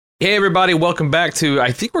Hey, everybody, welcome back to,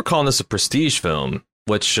 I think we're calling this a prestige film,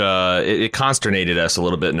 which it consternated us a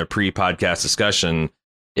little bit in a pre-podcast discussion.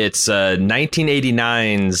 It's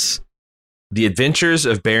 1989's The Adventures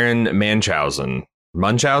of Baron Munchausen.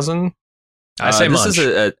 Munchausen? I say this Munch. is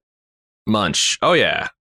a Munch. Oh, yeah.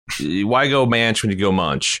 Why go Manch when you go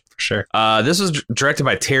Munch? Sure. This was directed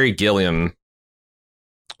by Terry Gilliam,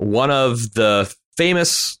 one of the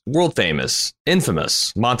world famous,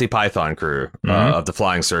 infamous Monty Python crew of the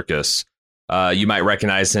Flying Circus. You might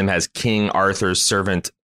recognize him as King Arthur's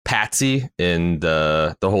servant Patsy in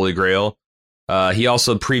the Holy Grail. He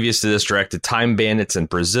also, previous to this, directed Time Bandits in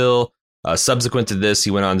Brazil. Subsequent to this,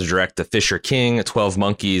 he went on to direct The Fisher King, 12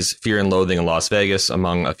 Monkeys, Fear and Loathing in Las Vegas,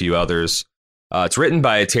 among a few others. It's written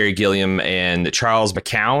by Terry Gilliam and Charles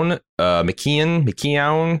McKeown.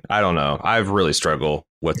 I don't know. I've really struggled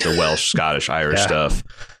with the Welsh, Scottish, Irish stuff.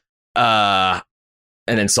 And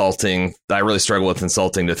insulting. I really struggle with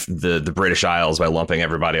insulting the British Isles by lumping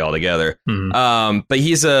everybody all together. But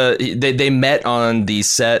they met on the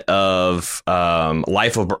set of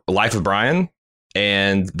Life of Brian,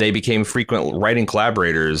 and they became frequent writing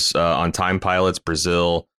collaborators on Time Pilots,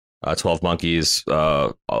 Brazil, 12 Monkeys,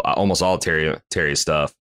 almost all Terry's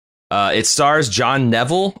stuff. It stars John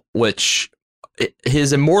Neville, which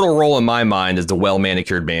his immortal role in my mind is the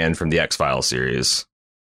well-manicured man from the X-Files series.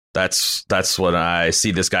 That's when I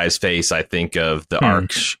see this guy's face, I think of the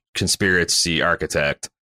Ark conspiracy architect.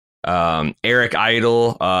 Eric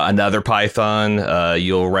Idle, another Python.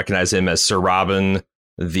 You'll recognize him as Sir Robin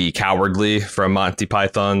the Cowardly from Monty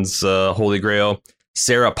Python's Holy Grail.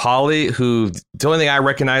 Sarah Polley, who the only thing I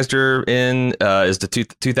recognized her in is the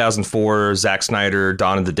 2004 Zack Snyder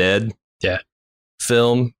Dawn of the Dead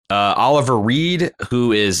film. Oliver Reed,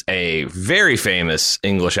 who is a very famous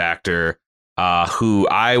English actor, who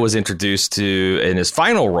I was introduced to in his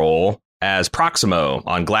final role as Proximo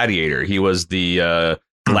on Gladiator. He was the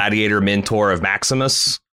gladiator mentor of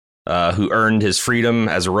Maximus, who earned his freedom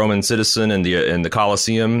as a Roman citizen in the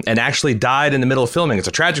Colosseum and actually died in the middle of filming. It's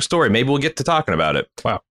a tragic story. Maybe we'll get to talking about it.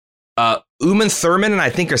 Wow. Uma Thurman, and I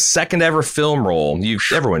think her second ever film role.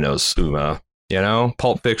 Everyone knows Uma,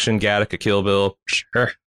 Pulp Fiction, Gattaca, Kill Bill.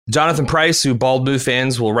 Sure. Jonathan Pryce, who Bald Move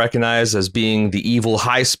fans will recognize as being the evil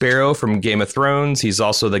High Sparrow from Game of Thrones. He's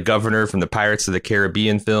also the governor from the Pirates of the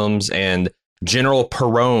Caribbean films and General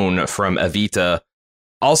Perón from Evita.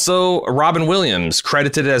 Also, Robin Williams,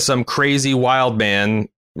 credited as some crazy wild man,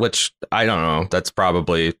 which I don't know. That's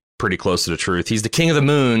probably pretty close to the truth. He's the King of the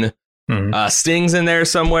Moon. Sting's in there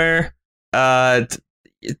somewhere. It's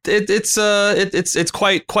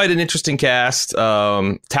quite an interesting cast,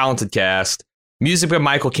 talented cast. Music by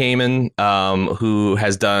Michael Kamen, who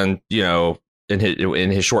has done, in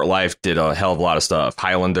his short life, did a hell of a lot of stuff.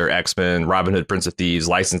 Highlander, X-Men, Robin Hood, Prince of Thieves,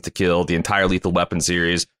 License to Kill, the entire Lethal Weapon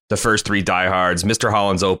series, the first three Die Hards, Mr.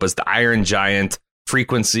 Holland's Opus, The Iron Giant,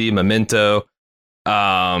 Frequency, Memento.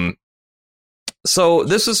 So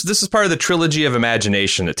this is part of the trilogy of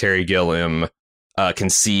imagination that Terry Gilliam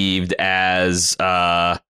conceived as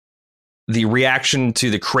the reaction to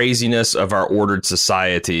the craziness of our ordered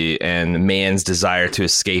society and man's desire to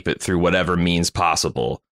escape it through whatever means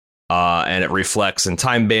possible. And it reflects in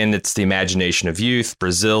Time Bandits the imagination of youth,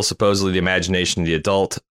 Brazil supposedly the imagination of the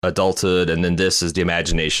adulthood, and then this is the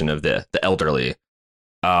imagination of the elderly.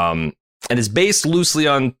 And it's based loosely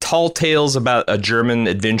on tall tales about a German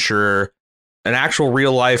adventurer, an actual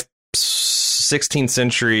real life 16th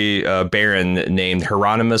century baron named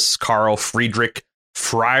Hieronymus Karl Friedrich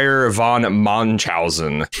Friar von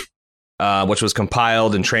Munchausen, which was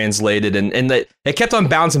compiled and translated, and it kept on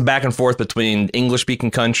bouncing back and forth between English-speaking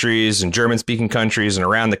countries and German-speaking countries and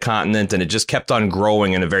around the continent, and it just kept on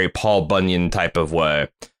growing in a very Paul Bunyan type of way.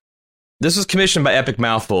 This was commissioned by Epic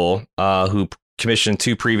Mouthful, who commissioned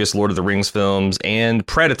two previous Lord of the Rings films and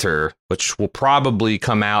Predator, which will probably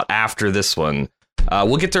come out after this one.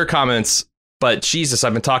 We'll get to her comments, but Jesus,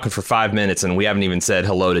 I've been talking for 5 minutes and we haven't even said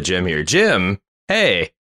hello to Jim here. Jim,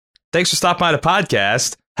 hey, thanks for stopping by the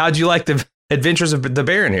podcast. How'd you like the adventures of the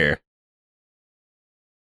Baron here?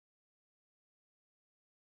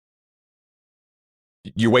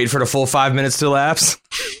 You wait for the full 5 minutes to elapse?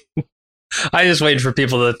 I just waited for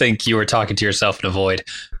people to think you were talking to yourself in a void.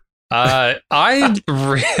 I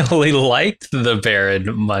really liked the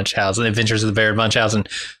Baron Munchausen, Adventures of the Baron Munchausen.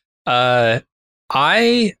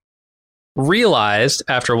 I realized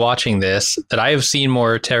after watching this that I have seen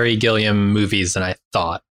more Terry Gilliam movies than I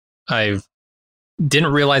thought. I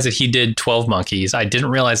didn't realize that he did 12 Monkeys. I didn't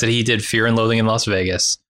realize that he did Fear and Loathing in Las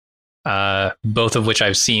Vegas, both of which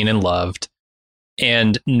I've seen and loved.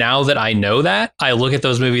 And now that I know that, I look at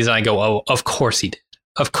those movies and I go, oh, of course he did.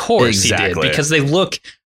 Of course he did. Because they look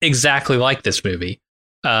exactly like this movie.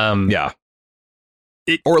 Yeah.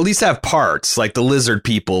 Or at least have parts like the lizard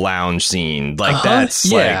people lounge scene. Like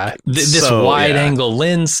that's like this wide angle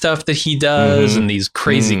lens stuff that he does, and these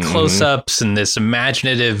crazy close-ups and this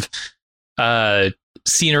imaginative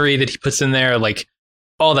scenery that he puts in there. Like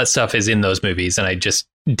all that stuff is in those movies, and I just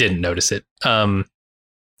didn't notice it.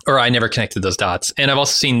 Or I never connected those dots. And I've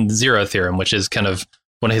also seen Zero Theorem, which is kind of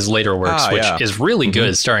one of his later works, which is really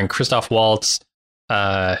good, starring Christoph Waltz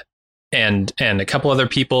and a couple other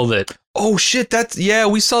people that. Oh shit!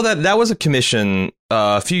 We saw that. That was a commission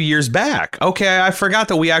a few years back. Okay, I forgot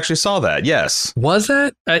that we actually saw that. Yes, was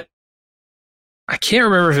that? I can't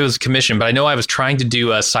remember if it was a commission, but I know I was trying to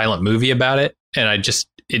do a silent movie about it, and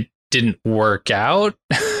it didn't work out.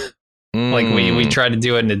 Like we tried to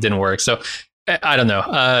do it and it didn't work. So I don't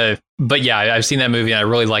know. But yeah, I've seen that movie and I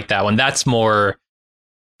really like that one. That's more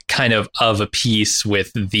kind of a piece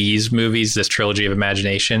with these movies, this trilogy of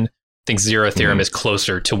imagination. I think Zero Theorem is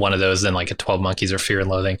closer to one of those than like a 12 Monkeys or Fear and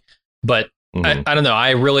Loathing. But I don't know. I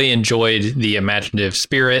really enjoyed the imaginative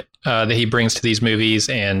spirit that he brings to these movies.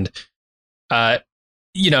 And,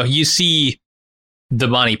 you see the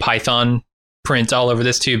Monty Python print all over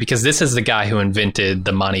this too, because this is the guy who invented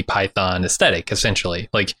the Monty Python aesthetic, essentially.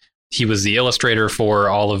 Like he was the illustrator for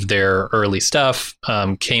all of their early stuff,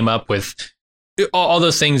 came up with all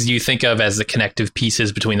those things you think of as the connective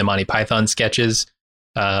pieces between the Monty Python sketches.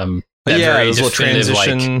 Those little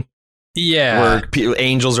transition, where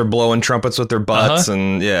angels are blowing trumpets with their butts,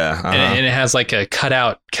 and and it has like a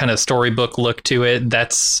cutout kind of storybook look to it.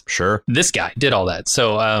 That's this guy did all that,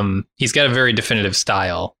 so he's got a very definitive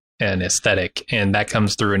style and aesthetic, and that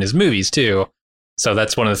comes through in his movies too. So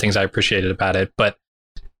that's one of the things I appreciated about it. But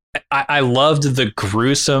I loved the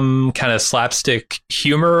gruesome kind of slapstick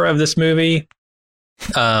humor of this movie.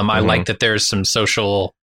 I like that there's some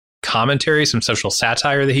social commentary, some social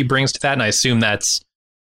satire that he brings to that, and I assume that's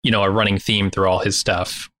a running theme through all his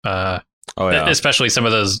stuff. Especially some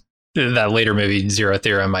of those, that later movie Zero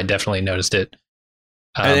Theorem, I definitely noticed it.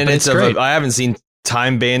 And it's I haven't seen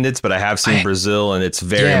Time Bandits, but I have seen Brazil, and it's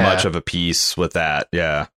very much of a piece with that.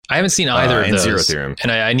 Yeah, I haven't seen either of those, Zero Theorem,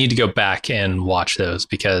 and I need to go back and watch those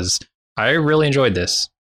because I really enjoyed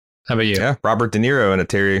this. How about you? Yeah, Robert De Niro in a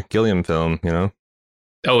Terry Gilliam film.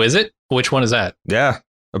 Oh, is it? Which one is that? Yeah.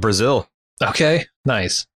 Brazil. Okay,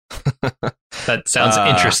 nice. That sounds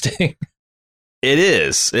interesting. It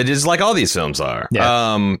is like all these films are.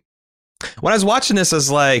 Yeah. When I was watching this, I was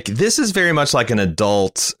like, this is very much like an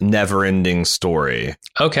adult never-ending story.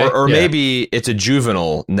 Okay. Or maybe it's a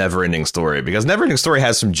juvenile never-ending story, because Never-Ending Story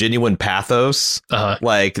has some genuine pathos.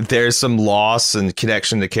 Like there's some loss and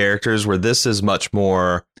connection to characters, where this is much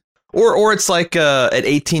more, or it's like an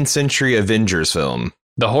 18th century Avengers film.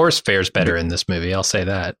 The horse fares better in this movie. I'll say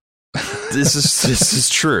that. This is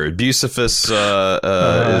true. Bucephalus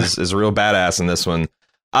is a real badass in this one.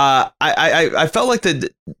 I felt like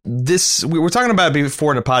we were talking about it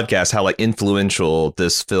before in the podcast, how like influential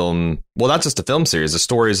this film, well, not just the film series, the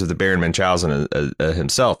stories of the Baron Munchausen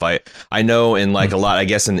himself. I know in like a lot, I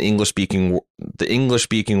guess in the English speaking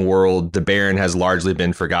world, the Baron has largely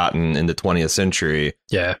been forgotten in the 20th century.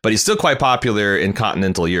 Yeah, but he's still quite popular in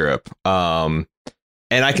continental Europe.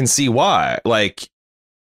 And I can see why. Like,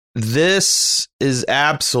 this is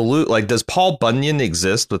absolute. Like, does Paul Bunyan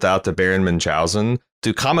exist without the Baron Munchausen?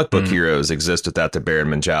 Do comic book heroes exist without the Baron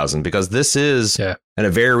Munchausen? Because this is, in a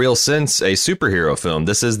very real sense, a superhero film.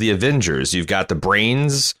 This is the Avengers. You've got the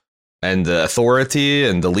brains and the authority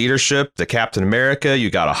and the leadership, the Captain America. You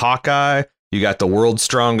got a Hawkeye. You got the world's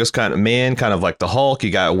strongest kind of man, kind of like the Hulk.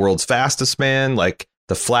 You got a world's fastest man, like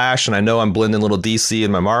the Flash. And I know I'm blending little DC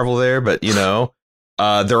and my Marvel there, but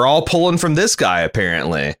they're all pulling from this guy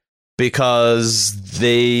apparently, because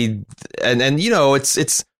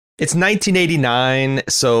it's 1989,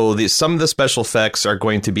 so some of the special effects are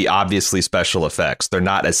going to be obviously special effects. They're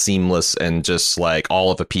not as seamless and just like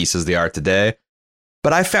all of the pieces they are today.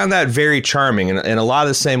 But I found that very charming in a lot of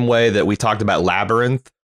the same way that we talked about Labyrinth,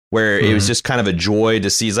 where it was just kind of a joy to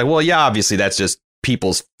see. It's like, well, yeah, obviously that's just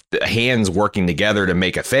people's hands working together to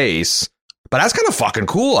make a face. But that's kind of fucking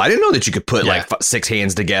cool. I didn't know that you could put like 6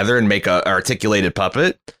 hands together and make a articulated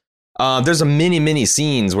puppet. There's many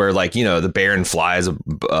scenes where, like, the Baron flies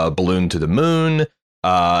a balloon to the moon.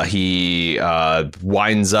 He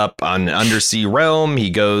winds up on an undersea realm. He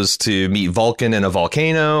goes to meet Vulcan in a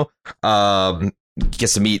volcano.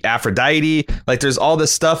 Gets to meet Aphrodite. Like, there's all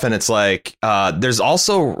this stuff, and it's like there's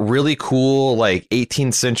also really cool like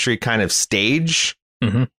 18th century kind of stage.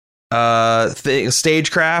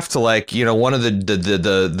 Stagecraft. Like, one of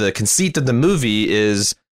the conceit of the movie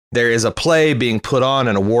is there is a play being put on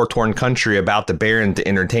in a war-torn country about the Baron to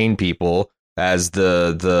entertain people as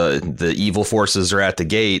the evil forces are at the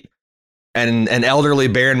gate. And an elderly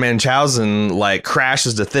Baron Munchausen like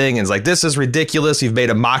crashes the thing and is like, this is ridiculous. You've made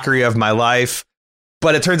a mockery of my life.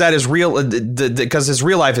 But it turns out his real because his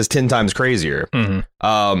real life is 10 times crazier.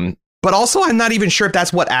 But also, I'm not even sure if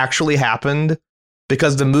that's what actually happened,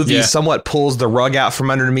 because the movie somewhat pulls the rug out from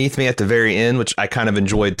underneath me at the very end, which I kind of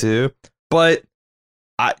enjoyed, too. But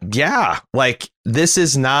like this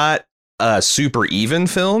is not a super even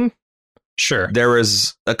film. Sure. There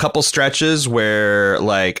was a couple stretches where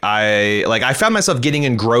I found myself getting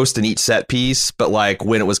engrossed in each set piece. But like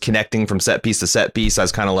when it was connecting from set piece to set piece, I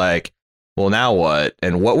was kind of like, well, now what?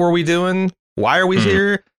 And what were we doing? Why are we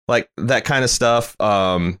here? Like that kind of stuff.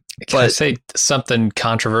 Can I say something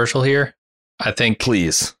controversial here? I think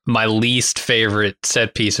please. My least favorite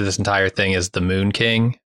set piece of this entire thing is the Moon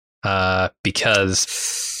King,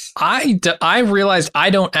 because I realized I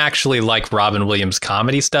don't actually like Robin Williams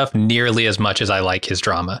comedy stuff nearly as much as I like his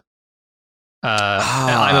drama.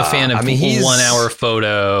 I'm a fan of 1 Hour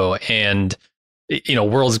Photo and,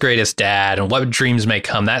 World's Greatest Dad and What Dreams May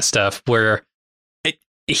Come, that stuff, where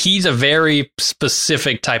he's a very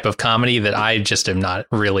specific type of comedy that I just am not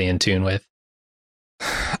really in tune with.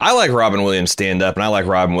 I like Robin Williams stand up and I like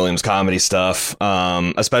Robin Williams comedy stuff,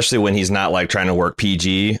 especially when he's not like trying to work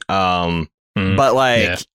PG. But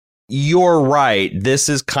like, you're right. This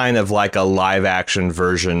is kind of like a live action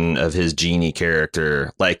version of his Genie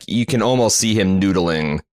character. Like you can almost see him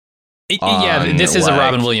noodling. This is a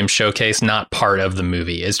Robin Williams showcase, not part of the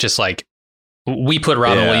movie. It's just like, we put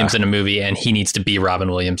Robin Williams in a movie and he needs to be Robin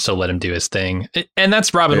Williams, so let him do his thing. And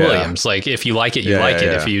that's Robin Williams. Like, if you like it, you like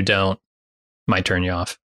it. If you don't, might turn you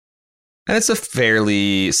off. And it's a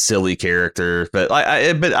fairly silly character, but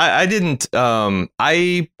I didn't.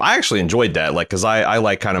 I actually enjoyed that, like, because I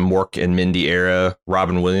like kind of Mork and Mindy era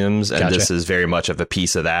Robin Williams, and this is very much of a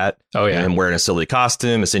piece of that. Oh yeah, and wearing a silly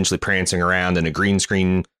costume, essentially prancing around in a green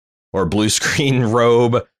screen or blue screen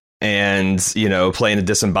robe, and playing a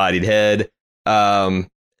disembodied head.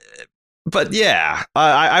 But yeah,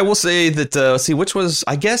 I will say that. Which was,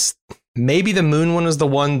 I guess, maybe the Moon one was the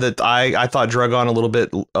one that I thought drug on a little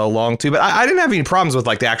bit long too, but I didn't have any problems with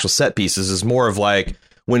like the actual set pieces. It's more of like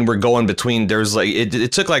when we're going between, there's like,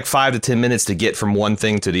 it took like 5 to 10 minutes to get from one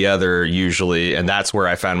thing to the other usually. And that's where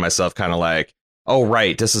I found myself kind of like, oh,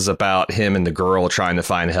 right, this is about him and the girl trying to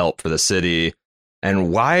find help for the city.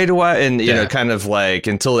 And why do I, and kind of like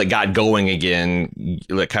until it got going again,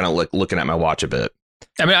 like kind of like looking at my watch a bit.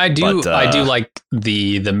 I mean, I do like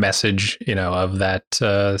the message, of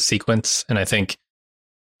that sequence, and I think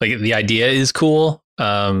like the idea is cool.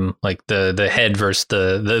 Like the head versus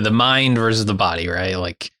the mind versus the body, right?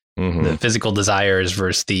 Like the physical desires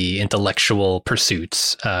versus the intellectual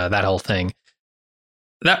pursuits. That whole thing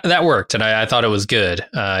that worked, and I thought it was good.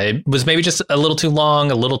 It was maybe just a little too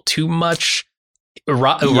long, a little too much.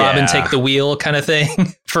 Robin take the wheel kind of thing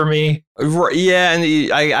for me. Yeah,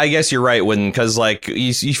 and I guess you're right, because like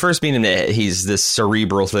you first meet him, he's this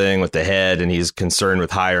cerebral thing with the head, and he's concerned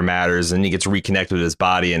with higher matters, and he gets reconnected with his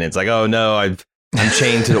body, and it's like, oh no, I'm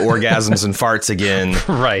chained to the orgasms and farts again.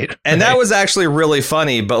 Right. And that was actually really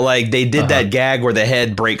funny, but like they did that gag where the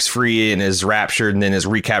head breaks free and is raptured and then is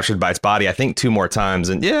recaptured by its body, I think 2 more times,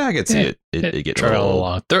 and I could see it get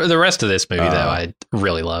along. The rest of this movie though, I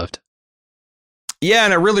really loved. Yeah,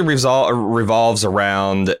 and it really revolves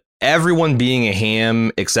around everyone being a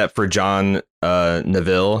ham except for John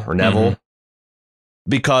Neville,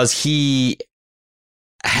 because he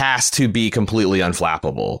has to be completely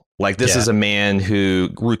unflappable. Like this is a man who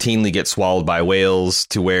routinely gets swallowed by whales,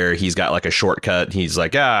 to where he's got like a shortcut. He's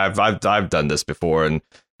like, I've done this before,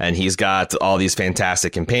 and he's got all these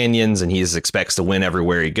fantastic companions, and he expects to win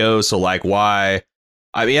everywhere he goes. So like, why?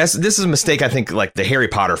 I mean, this is a mistake I think like the Harry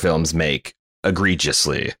Potter films make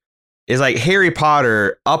egregiously. Is like Harry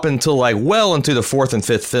Potter up until like well into the 4th and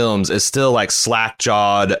 5th films is still like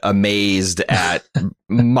slack-jawed, amazed at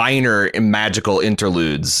minor magical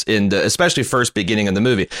interludes in the especially first beginning of the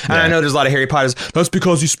movie. And I know there's a lot of Harry Potters. That's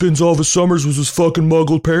because he spends all of his summers with his fucking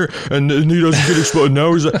muggle parent, and he doesn't get exposed.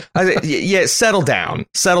 Now he's like, settle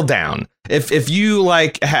down. If you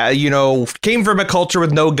like came from a culture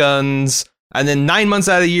with no guns, and then 9 months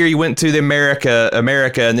out of the year you went to the America,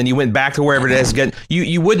 and then you went back to wherever it is.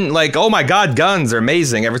 You wouldn't like, oh my God, guns are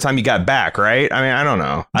amazing every time you got back, right? I mean, I don't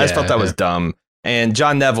know. I just thought that was dumb. And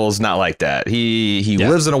John Neville's not like that. He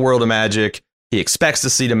lives in a world of magic. He expects to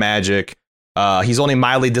see the magic. He's only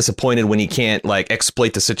mildly disappointed when he can't like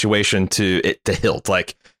exploit the situation to hilt.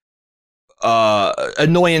 Like,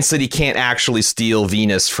 annoyance that he can't actually steal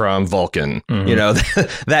Venus from Vulcan, you know,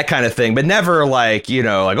 that kind of thing, but never like, you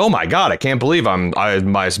know, like, oh my God, I can't believe my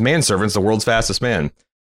manservant's the world's fastest man.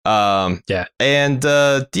 And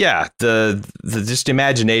the just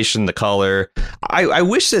imagination, the color. I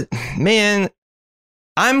wish that, man,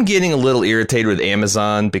 I'm getting a little irritated with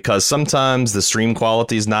Amazon because sometimes the stream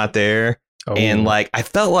quality is not there. And like, I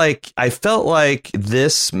felt like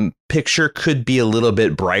this picture could be a little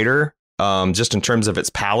bit brighter, just in terms of its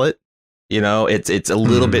palette. You know, it's a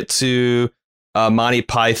little bit too Monty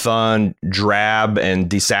Python drab and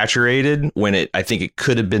desaturated when I think it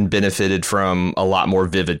could have been benefited from a lot more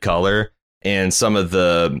vivid color. And some of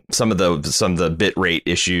the bit rate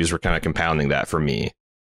issues were kind of compounding that for me.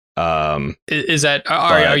 Is that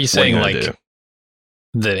are you saying like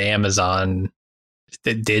that Amazon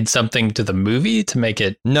that did something to the movie to make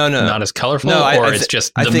it not as colorful, or it's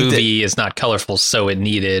just the movie is not colorful, so it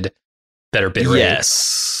needed better bit rate?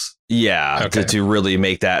 Yes, yeah, to really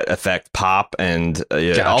make that effect pop, and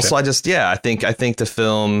Gotcha. Also I think the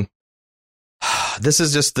film. This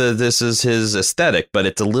is his aesthetic, but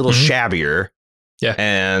it's a little shabbier. Yeah,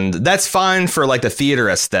 and that's fine for like the theater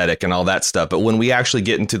aesthetic and all that stuff. But when we actually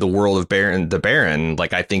get into the world of the Baron,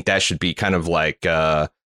 like I think that should be kind of like.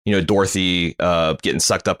 You know, Dorothy getting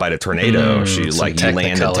sucked up by the tornado. She like you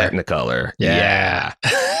land in Technicolor. Yeah.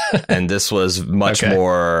 And this was much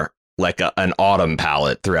more like an autumn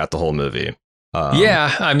palette throughout the whole movie.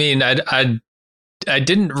 I mean, I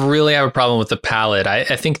didn't really have a problem with the palette.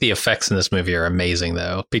 I think the effects in this movie are amazing,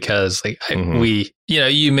 though, because like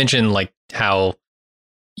you mentioned like how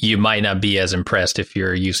you might not be as impressed if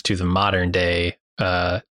you're used to the modern day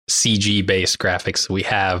CG based graphics that we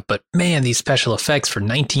have, but man, these special effects for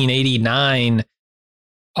 1989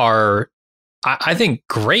 are, I think,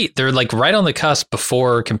 great. They're like right on the cusp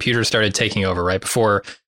before computers started taking over, right before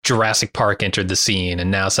Jurassic Park entered the scene,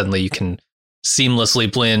 and now suddenly you can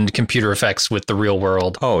seamlessly blend computer effects with the real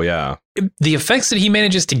world. Oh yeah, the effects that he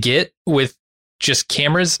manages to get with just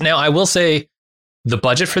cameras. Now, I will say the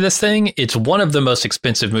budget for this thing, it's one of the most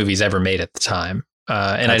expensive movies ever made at the time.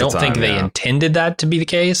 And I don't think they intended that to be the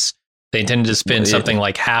case. They intended to spend something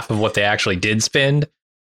like half of what they actually did spend.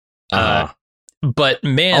 But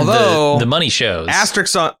man, the money shows.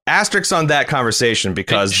 Asterisks on that conversation,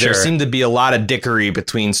 because there seemed to be a lot of dickery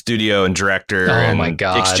between studio and director and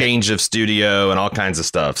exchange of studio and all kinds of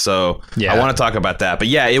stuff. So I want to talk about that. But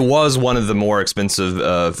yeah, it was one of the more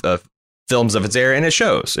expensive films of its era, and it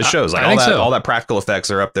shows. It shows like all that practical effects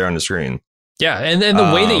are up there on the screen. Yeah, and then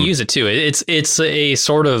the way they use it too, it's a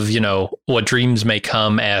sort of, you know, What Dreams May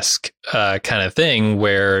Come-esque kind of thing,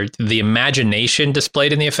 where the imagination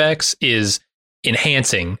displayed in the effects is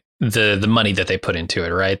enhancing the money that they put into it,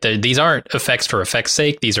 right? These aren't effects for effects'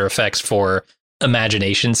 sake; these are effects for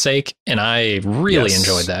imagination's sake, and I really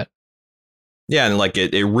enjoyed that. Yeah, and like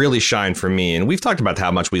it really shined for me. And we've talked about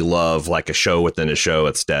how much we love like a show within a show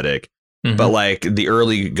aesthetic. But like the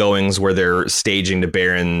early goings where they're staging the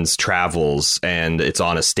Baron's travels and it's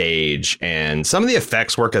on a stage, and some of the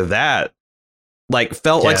effects work of that like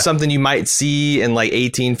felt like something you might see in like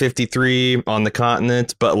 1853 on the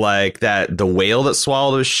continent. But like the whale that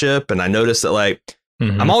swallowed his ship. And I noticed that like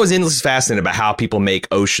I'm always endlessly fascinated about how people make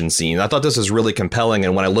ocean scenes. I thought this was really compelling.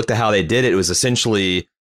 And when I looked at how they did it, it was essentially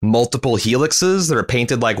multiple helixes that are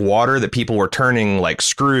painted like water that people were turning like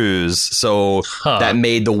screws, so that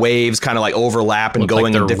made the waves kind of like overlap and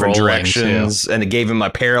going in different directions, and it gave him a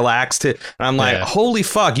parallax to, and I'm like, holy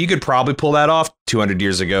fuck, you could probably pull that off 200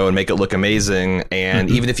 years ago and make it look amazing. And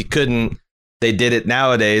even if you couldn't, they did it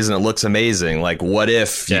nowadays and it looks amazing. Like, what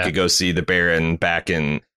if you could go see the Baron back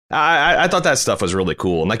in, I thought that stuff was really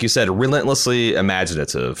cool, and like you said, relentlessly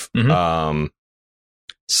imaginative.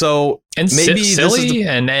 So and maybe silly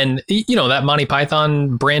and you know, that Monty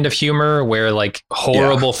Python brand of humor where like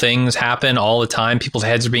horrible things happen all the time. People's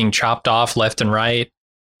heads are being chopped off left and right.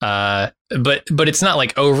 But it's not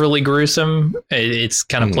like overly gruesome. It's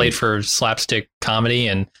kind of played for slapstick comedy,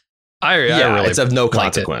 and I really it's of no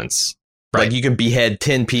consequence. Right. Like you can behead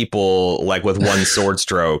 10 people like with one sword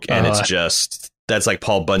stroke, and it's just that's like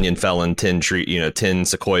Paul Bunyan felling 10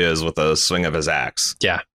 sequoias with a swing of his axe.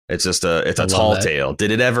 Yeah. It's just it's a tall tale.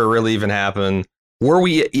 Did it ever really even happen? Were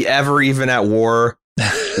we ever even at war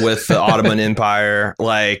with the Ottoman Empire?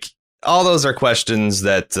 Like, all those are questions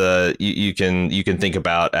that you can think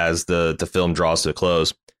about as the film draws to a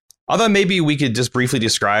close. Although maybe we could just briefly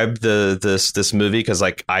describe this movie, because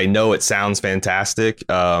like I know it sounds fantastic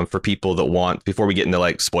for people that want, before we get into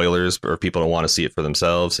like spoilers, or people that want to see it for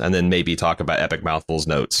themselves, and then maybe talk about Epic Mouthful's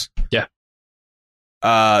notes. Yeah.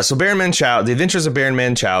 So Baron Munchausen, The Adventures of Baron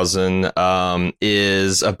Munchausen,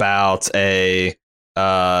 is about a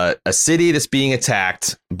city that's being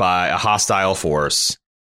attacked by a hostile force,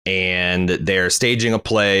 and they're staging a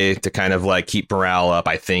play to kind of like keep morale up,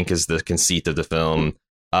 I think is the conceit of the film.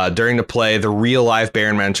 During the play, the real life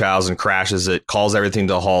Baron Munchausen crashes it, calls everything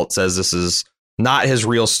to a halt, says this is not his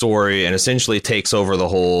real story, and essentially takes over the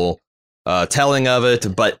whole telling of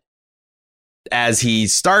it. But as he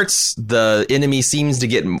starts, the enemy seems to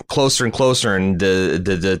get closer and closer, and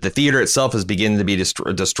the theater itself is beginning to be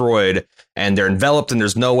destroyed, and they're enveloped, and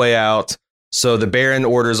there's no way out. So the Baron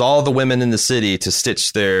orders all the women in the city to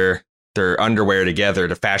stitch their underwear together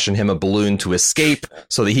to fashion him a balloon to escape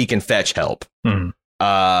so that he can fetch help.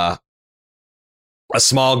 A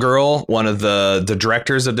small girl, one of the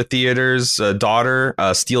directors of the theater's daughter,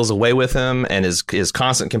 steals away with him and is his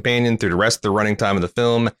constant companion through the rest of the running time of the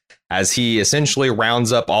film, as he essentially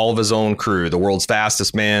rounds up all of his own crew: the world's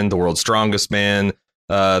fastest man, the world's strongest man,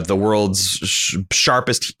 the world's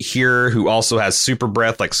sharpest hearer who also has super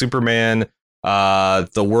breath like Superman,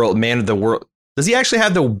 the world man of the world. Does he actually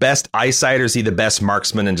have the best eyesight, or is he the best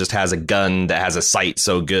marksman and just has a gun that has a sight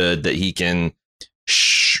so good that he can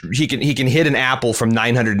hit an apple from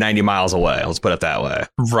 990 miles away? Let's put it that way.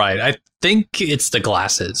 Right. I think it's the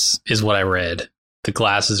glasses is what I read. The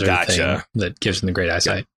glasses are the thing that gives him the great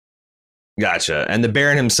eyesight. Gotcha. And the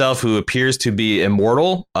Baron himself, who appears to be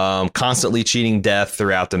immortal, constantly cheating death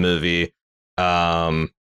throughout the movie. I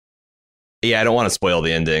don't want to spoil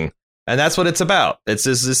the ending. And that's what it's about. This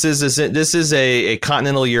is a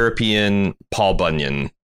continental European Paul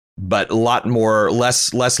Bunyan, but a lot more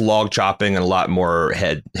less log chopping and a lot more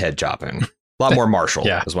head chopping. A lot more martial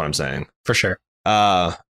is what I'm saying. For sure.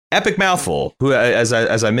 Epic Mouthful, who, as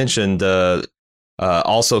I mentioned,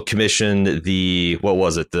 also commissioned the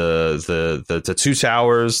Two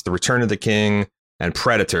Towers, The Return of the King, and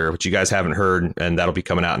Predator, which you guys haven't heard, and that'll be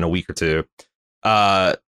coming out in a week or two.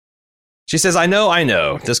 She says, I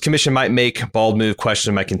know, this commission might make Bald Move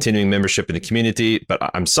question my continuing membership in the community, but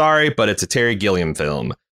I'm sorry, but it's a Terry Gilliam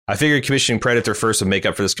film. I figured commissioning Predator first would make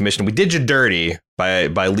up for this commission. We did you dirty by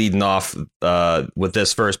leading off with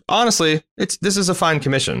this first. Honestly, this is a fine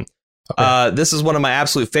commission. Okay. This is one of my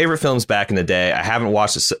absolute favorite films back in the day. I haven't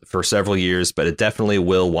watched it for several years, but it definitely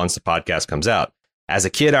will once the podcast comes out. As a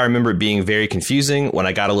kid, I remember it being very confusing. When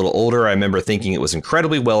I got a little older, I remember thinking it was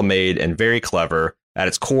incredibly well made and very clever. At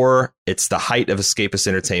its core, it's the height of escapist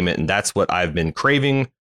entertainment, and that's what I've been craving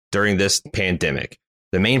during this pandemic.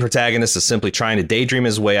 The main protagonist is simply trying to daydream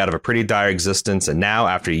his way out of a pretty dire existence, and now,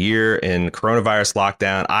 after a year in coronavirus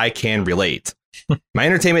lockdown, I can relate. My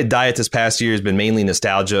entertainment diet this past year has been mainly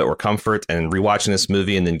nostalgia or comfort, and rewatching this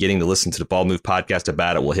movie and then getting to listen to the Bald Move podcast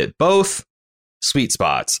about it will hit both sweet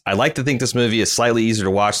spots. I like to think this movie is slightly easier to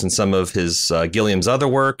watch than some of his Gilliam's other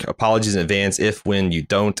work. Apologies in advance when you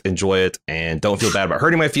don't enjoy it, and don't feel bad about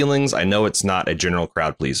hurting my feelings. I know it's not a general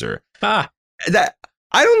crowd pleaser. I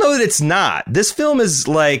don't know that it's not. This film is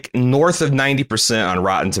like north of 90% on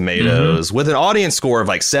Rotten Tomatoes with an audience score of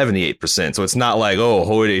like 78%. So it's not like, oh,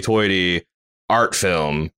 hoity-toity art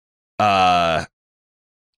film. Well,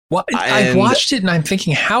 I watched it and I'm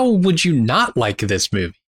thinking, how would you not like this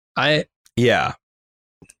movie? Yeah.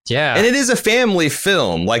 And it is a family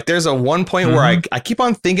film. Like there's a one point where I keep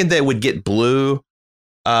on thinking that it would get blue.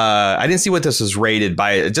 I didn't see what this was rated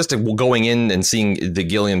by. Just going in and seeing the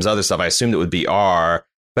Gilliam's other stuff, I assumed it would be R.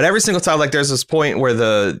 But every single time, like there's this point where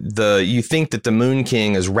you think that the Moon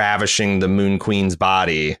King is ravishing the Moon Queen's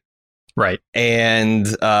body. Right.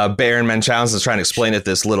 And Baron Munchausen is trying to explain it to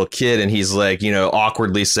this little kid, and he's like,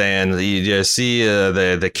 awkwardly saying, you see,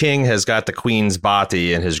 the king has got the queen's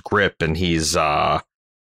body in his grip, and he's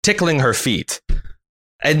tickling her feet.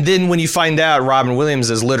 And then when you find out, Robin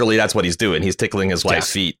Williams is literally, that's what he's doing. He's tickling his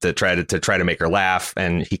wife's feet to try to make her laugh,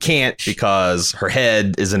 and he can't because her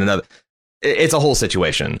head is in another. It's a whole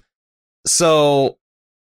situation. So,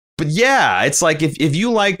 but yeah, it's like if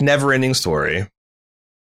you like Neverending Story,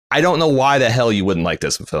 I don't know why the hell you wouldn't like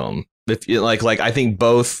this film. If you like I think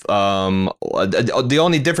both. The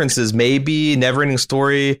only difference is maybe Neverending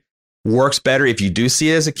Story works better if you do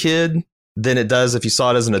see it as a kid than it does if you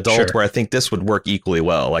saw it as an adult. Sure. Where I think this would work equally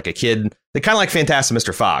well. Like a kid, they kind of like Fantastic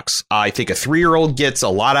Mr. Fox. I think a 3-year-old gets a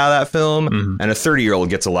lot out of that film, and a 30-year-old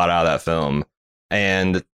gets a lot out of that film.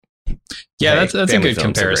 And that's a good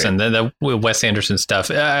comparison. The Wes Anderson stuff.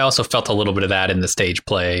 I also felt a little bit of that in the stage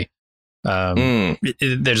play.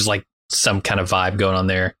 There's like some kind of vibe going on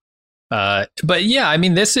there. But yeah, I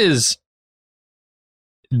mean, this is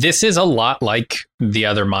a lot like the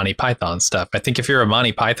other Monty Python stuff. I think if you're a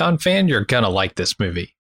Monty Python fan, you're going to like this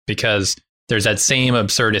movie because there's that same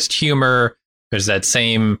absurdist humor. There's that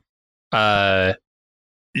same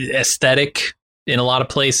aesthetic in a lot of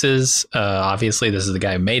places. Obviously, this is the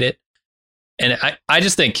guy who made it. And I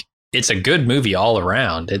just think it's a good movie all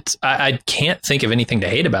around. I can't think of anything to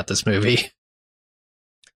hate about this movie.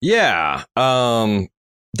 Yeah.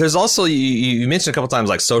 There's also, you mentioned a couple times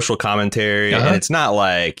like social commentary, and it's not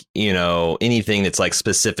like, anything that's like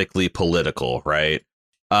specifically political, right?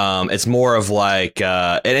 It's more of like,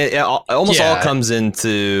 and it almost all comes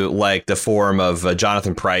into like the form of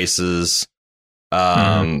Jonathan Pryce's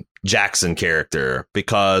Jackson character,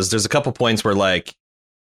 because there's a couple points where like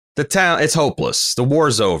the town, it's hopeless. The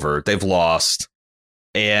war's over. They've lost.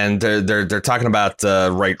 And they're talking about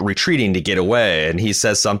retreating to get away. And he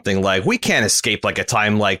says something like, we can't escape like a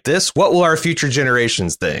time like this. What will our future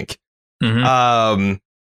generations think? And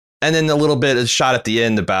then a little bit is shot at the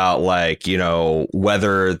end about like,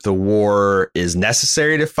 whether the war is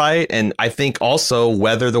necessary to fight. And I think also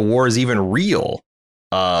whether the war is even real.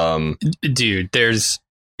 Dude,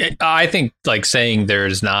 I think like saying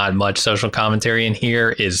there's not much social commentary in here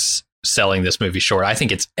is selling this movie short. I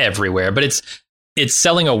think it's everywhere, but it's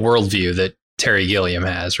selling a worldview that Terry Gilliam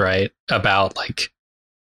has, right? About like,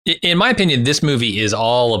 in my opinion, this movie is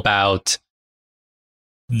all about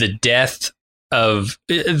the death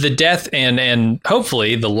and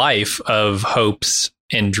hopefully the life of hopes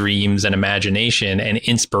and dreams and imagination and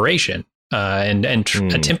inspiration, and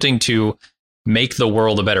attempting to make the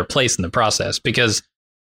world a better place in the process. Because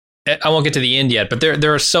I won't get to the end yet, but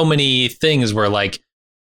there are so many things where like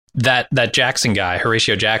that Jackson guy,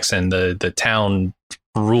 Horatio Jackson, the town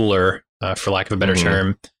ruler, for lack of a better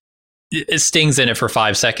term, it stings in it for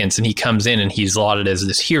 5 seconds, and he comes in and he's lauded as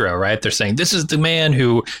this hero, right? They're saying this is the man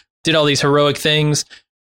who did all these heroic things,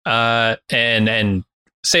 and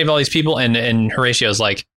saved all these people, and Horatio's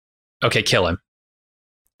like, okay, kill him.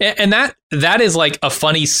 And that is like a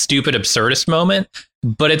funny, stupid, absurdist moment,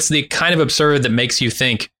 but it's the kind of absurd that makes you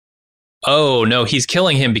think, oh, no, he's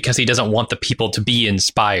killing him because he doesn't want the people to be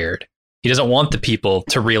inspired. He doesn't want the people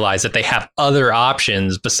to realize that they have other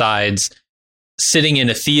options besides sitting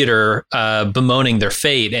in a theater, bemoaning their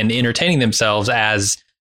fate and entertaining themselves as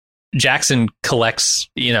Jackson collects,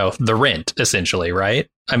 the rent, essentially, right?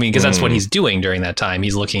 I mean, because that's what he's doing during that time.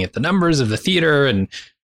 He's looking at the numbers of the theater and,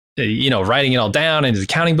 writing it all down in his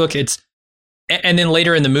accounting book. And then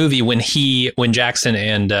later in the movie, when Jackson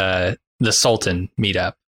and the Sultan meet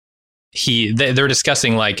up, they're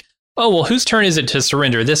discussing like, oh, well, whose turn is it to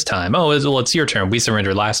surrender this time? Oh, well, it's your turn. We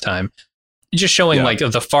surrendered last time. Just showing like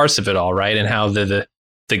the farce of it all, right? And how the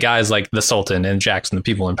guys like the Sultan and Jackson, the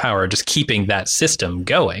people in power, are just keeping that system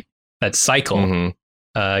going, that cycle, and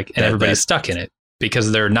everybody's stuck in it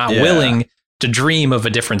because they're not willing to dream of a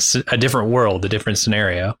different world, a different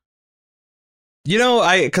scenario.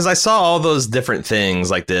 Because I saw all those different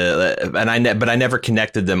things like but I never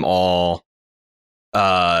connected them all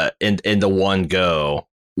into one go.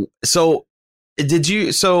 So did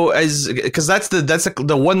you? So because that's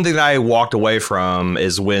the one thing that I walked away from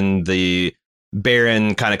is when the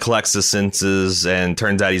Baron kind of collects the senses and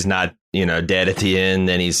turns out he's not, dead at the end.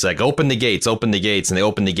 And he's like, open the gates. And they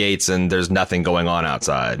open the gates and there's nothing going on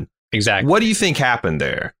outside. Exactly. What do you think happened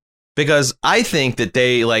there? Because I think that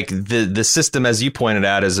they like the system, as you pointed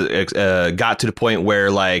out, is got to the point where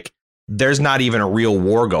like there's not even a real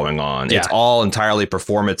war going on. Yeah. It's all entirely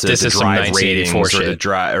performative to drive ratings or to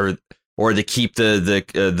drive or to keep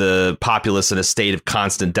the populace in a state of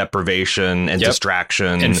constant deprivation and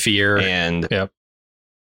distraction and fear and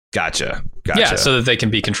Gotcha. Yeah, so that they can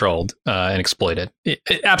be controlled and exploited.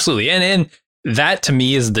 Absolutely. And that to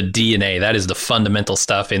me is the DNA. That is the fundamental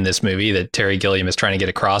stuff in this movie that Terry Gilliam is trying to get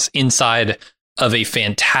across inside of a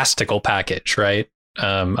fantastical package, right?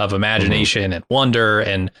 Of imagination and wonder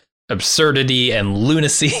and absurdity and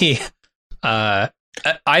lunacy. I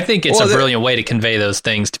think it's a brilliant way to convey those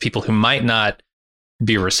things to people who might not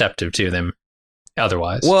be receptive to them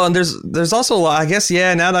otherwise. Well, and there's also, I guess,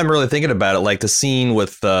 now that I'm really thinking about it, like the scene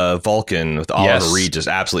with Vulcan, with Oliver Reed just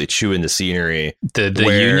absolutely chewing the scenery. The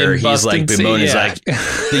union he's like bemoaning, like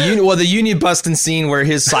the union busting scene where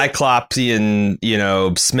his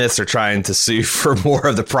Cyclopsian, Smiths are trying to sue for more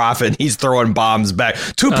of the profit. And he's throwing bombs back.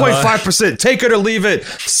 2.5%, take it or leave it.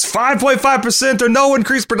 5.5% or no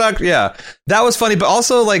increased production. Yeah, that was funny. But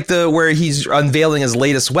also like where he's unveiling his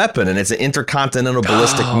latest weapon, and it's an intercontinental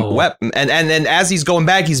ballistic weapon. And as he's going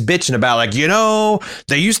back, he's bitching about like,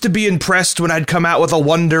 they used to be impressed when I'd come out with a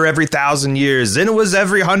wonder every 1,000 years. Then it was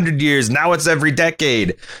every 100 years. Now it's every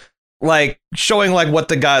decade. Like showing like what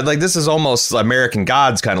the god, like this is almost American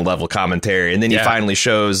Gods kind of level commentary. And then he finally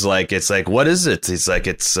shows like, it's like, what is it? He's like,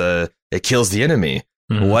 it kills the enemy.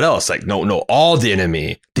 Mm-hmm. What else? Like, no, all the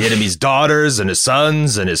enemy's daughters and his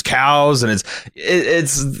sons and his cows and and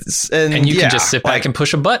you can just sit back and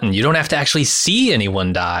push a button. You don't have to actually see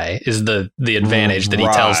anyone die is the advantage that he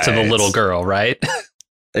tells to the little girl, right?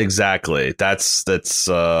 Exactly. That's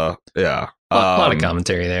yeah. A lot of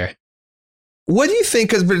commentary there. What do you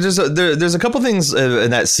think? Because there's a couple things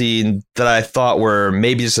in that scene that I thought were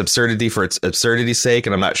maybe just absurdity for its absurdity's sake,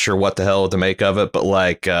 and I'm not sure what the hell to make of it. But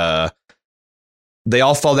like, they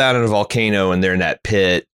all fall down in a volcano and they're in that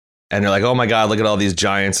pit, and they're like, "Oh my god, look at all these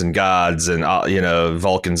giants and gods!" And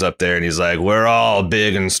Vulcan's up there, and he's like, "We're all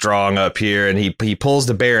big and strong up here." And he pulls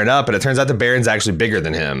the Baron up, and it turns out the Baron's actually bigger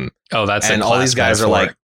than him. Oh, that's and all these guys metaphor. Are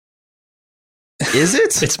like, "Is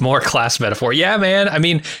it?" It's more class metaphor. Yeah, man. I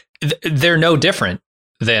mean. They're no different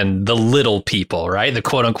than the little people, right? The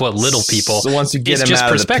quote unquote little people. So once you get them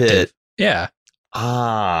out of the pit. Yeah.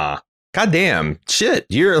 Goddamn. Shit.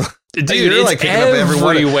 You're it's like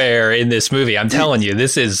everywhere in this movie. I'm telling you,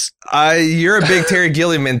 this is. You're a big Terry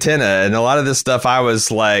Gilliam antenna, and a lot of this stuff I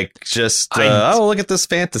was like, look at this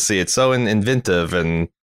fantasy. It's so inventive and.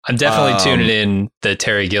 I'm definitely tuning in the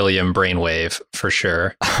Terry Gilliam brainwave for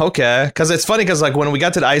sure. Okay, because it's funny because like when we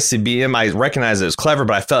got to the ICBM, I recognized it was clever,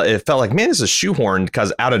 but it felt like, man, this is shoehorned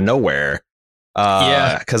because out of nowhere.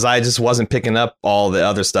 Because I just wasn't picking up all the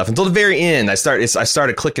other stuff until the very end. I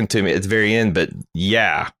started clicking to me at the very end, but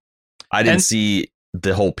yeah, I didn't see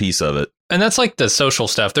the whole piece of it. And that's like the social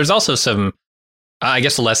stuff. There's also some, I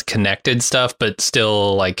guess, less connected stuff, but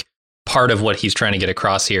still like. Part of what he's trying to get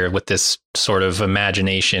across here with this sort of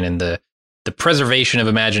imagination and the preservation of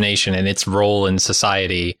imagination and its role in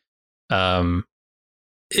society. The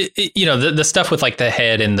stuff with like the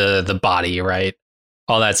head and the body, right?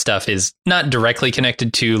 All that stuff is not directly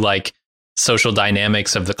connected to like social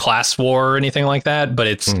dynamics of the class war or anything like that, but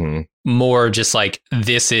it's more just like,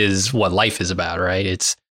 this is what life is about, right?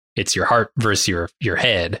 It's your heart versus your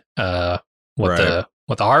head, what the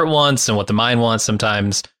heart wants and what the mind wants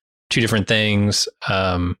sometimes. Two different things.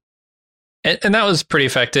 And that was pretty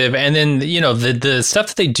effective. And then, the stuff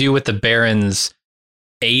that they do with the Baron's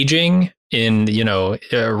aging in,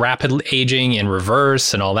 rapid aging in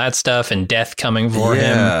reverse and all that stuff and death coming for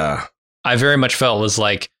him. I very much felt was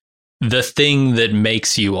like the thing that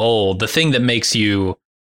makes you old, the thing that makes you,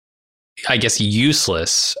 I guess,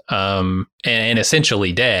 useless and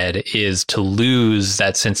essentially dead is to lose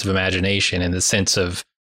that sense of imagination and the sense of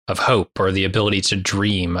hope or the ability to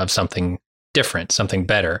dream of something different, something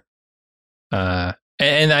better. And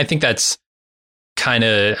I think that's kind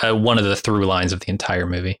of one of the through lines of the entire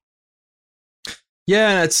movie.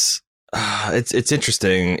 Yeah, it's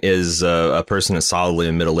interesting is a person is solidly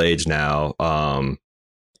in middle age now.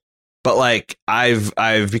 But like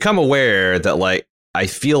I've become aware that like I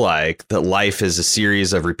feel like that life is a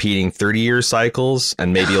series of repeating 30-year cycles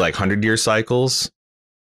and maybe like 100-year cycles.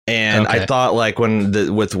 And I thought like when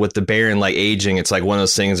with the Baron like aging, it's like one of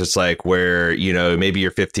those things. It's like where, maybe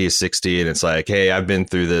you're 50 or 60 and it's like, hey, I've been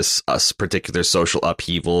through this particular social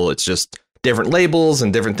upheaval. It's just different labels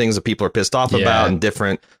and different things that people are pissed off about and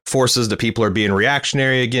different forces that people are being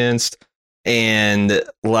reactionary against. And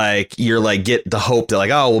like you're like get the hope that like,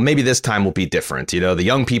 oh, well, maybe this time will be different. The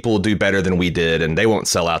young people will do better than we did and they won't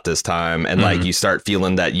sell out this time. And like you start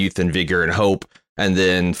feeling that youth and vigor and hope. And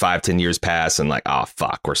then 5-10 years pass and like, oh,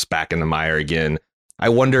 fuck, we're back in the mire again. I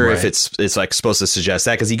wonder if it's like supposed to suggest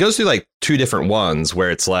that because he goes through like two different ones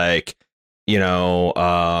where it's like, he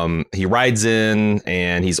rides in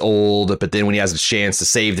and he's old. But then when he has a chance to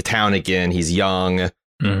save the town again, he's young.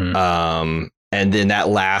 And then that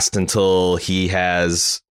lasts until he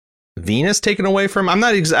has Venus taken away from him. I'm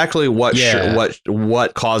not exactly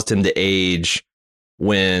what caused him to age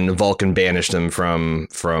when Vulcan banished him from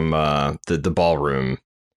the ballroom.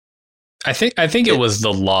 I think it was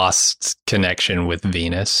the lost connection with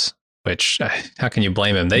Venus, which how can you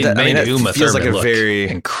blame him? They made Uma Thurman look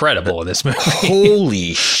incredible in this movie.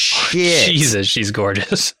 Holy shit. Jesus, she's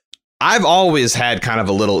gorgeous. I've always had kind of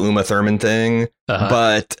a little Uma Thurman thing,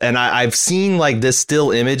 but I've seen like this still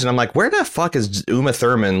image and I'm like, where the fuck is Uma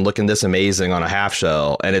Thurman looking this amazing on a half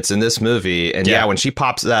shell? And it's in this movie. And when she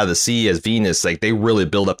pops out of the sea as Venus, like they really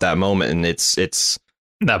build up that moment. And it's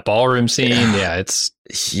that ballroom scene. It's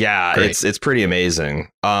pretty amazing.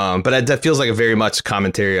 But that feels like a very much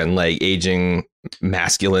commentary on like aging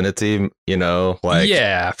masculinity,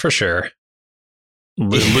 like, for sure.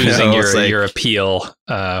 Losing your appeal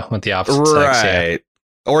with the opposite sex, right?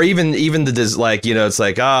 Or even the like, it's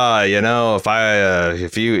like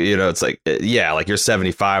if you it's like like you're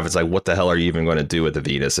 75, it's like what the hell are you even going to do with the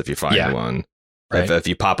Venus if you find one? Right. If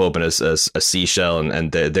you pop open a seashell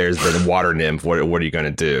and there's the water nymph, what are you going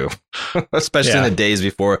to do? Especially in the days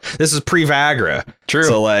before. This is pre-Viagra. True.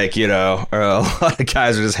 So like, you know, a lot of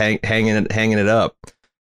guys are just hanging it up.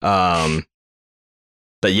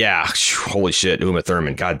 But yeah, holy shit, Uma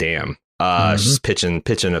Thurman, goddamn. She's pitching a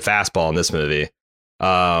fastball in this movie.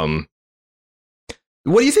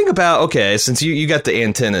 What do you think about, okay, since you got the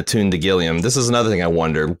antenna tuned to Gilliam, this is another thing I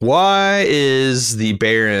wondered. Why is the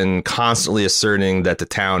Baron constantly asserting that the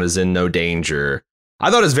town is in no danger? I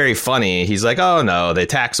thought it was very funny. He's like, oh no, the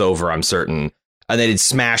attack's over, I'm certain. And then he'd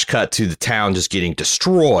smash cut to the town just getting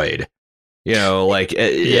destroyed. You know, like,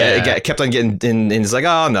 it kept on getting, and he's like,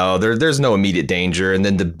 oh no, there's no immediate danger. And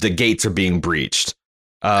then the gates are being breached.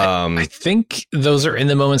 I think those are in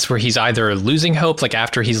the moments where he's either losing hope, like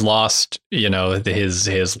after he's lost, you know,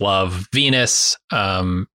 his love, Venus.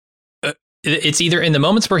 It's either in the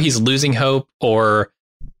moments where he's losing hope or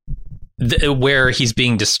where he's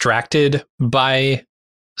being distracted by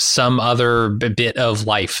some other bit of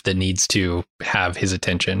life that needs to have his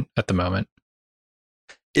attention at the moment.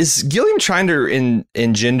 Is Gilliam trying to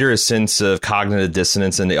engender a sense of cognitive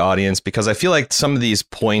dissonance in the audience? Because I feel like some of these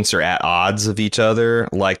points are at odds of each other,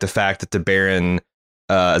 like the fact that the Baron,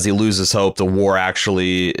 as he loses hope, the war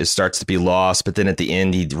actually starts to be lost. But then at the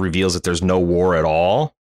end, he reveals that there's no war at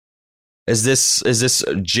all. Is this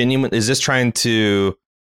genuine? Is this trying to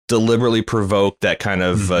deliberately provoke that kind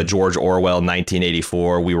of George Orwell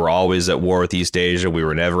 1984? We were always at war with East Asia. We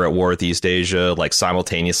were never at war with East Asia. Like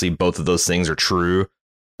simultaneously, both of those things are true.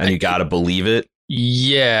 And you got to believe it.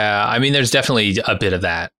 Yeah. I mean, there's definitely a bit of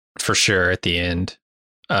that for sure at the end.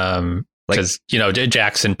 Because, you know,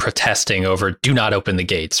 Jackson protesting over do not open the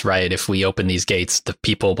gates. Right. If we open these gates, the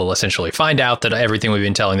people will essentially find out that everything we've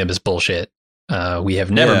been telling them is bullshit. We have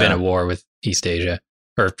never been at war with East Asia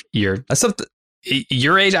or your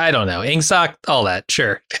age. I don't know. Ingsoc, all that.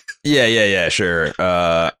 Sure. Yeah. Sure.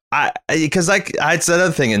 Because like it's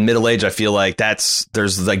another thing in middle age, I feel like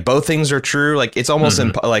there's like both things are true. Like it's almost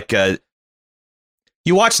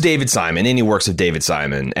you watch David Simon, any works of David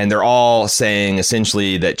Simon, and they're all saying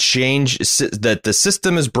essentially that that the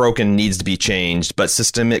system is broken, needs to be changed, but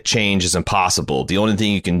systemic change is impossible. The only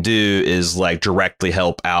thing you can do is like directly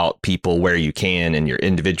help out people where you can in your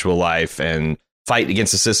individual life and fight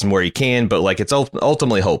against the system where you can. But like it's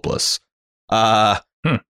ultimately hopeless.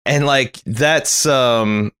 And like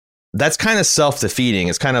that's kind of self-defeating.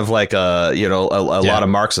 It's kind of like a lot of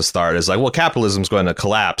Marxist thought is like, well, capitalism's going to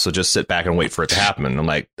collapse, so just sit back and wait for it to happen. I'm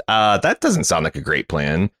like, that doesn't sound like a great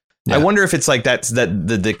plan. Yeah. I wonder if it's like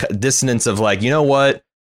the dissonance of like, you know what,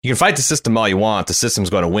 you can fight the system all you want, the system's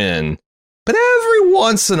going to win, but every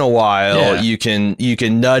once in a while you can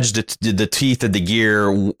nudge the teeth of the gear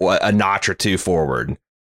a notch or two forward.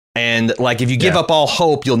 And like, if you give up all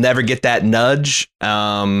hope, you'll never get that nudge.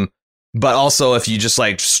 But also, if you just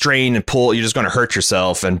like strain and pull, you're just going to hurt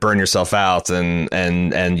yourself and burn yourself out,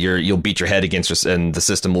 and you'll beat your head against, and the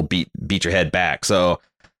system will beat your head back. So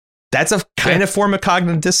that's a kind of form of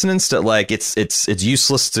cognitive dissonance that like it's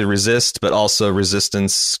useless to resist, but also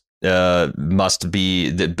resistance must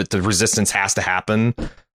be, but the resistance has to happen.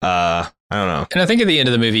 I don't know. And I think at the end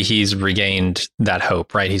of the movie, he's regained that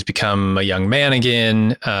hope, right? He's become a young man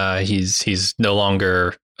again. He's no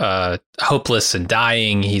longer hopeless and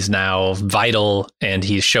dying. He's now vital, and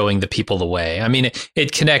he's showing the people the way. I mean,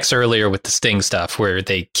 it connects earlier with the Sting stuff where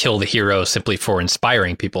they kill the hero simply for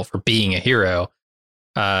inspiring people, for being a hero.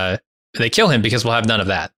 They kill him because we'll have none of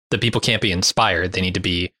that. The people can't be inspired. They need to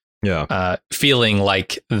be feeling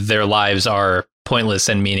like their lives are pointless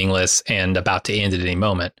and meaningless and about to end at any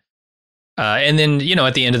moment. And then, you know,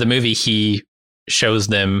 at the end of the movie, he shows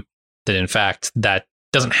them that, in fact, that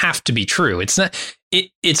doesn't have to be true. It's not.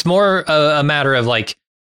 It's more a matter of like,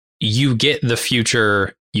 you get the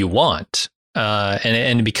future you want,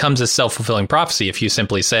 and it becomes a self-fulfilling prophecy if you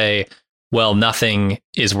simply say, well, nothing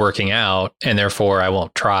is working out, and therefore I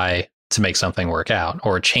won't try to make something work out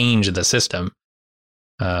or change the system.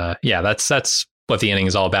 That's what the ending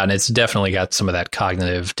is all about, and it's definitely got some of that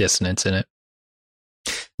cognitive dissonance in it.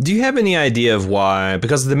 Do you have any idea of why?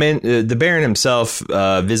 Because the Baron himself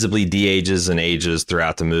visibly de-ages and ages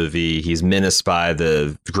throughout the movie. He's menaced by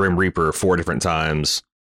the Grim Reaper 4 different times.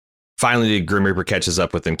 Finally, the Grim Reaper catches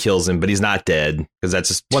up with him, kills him, but he's not dead, because that's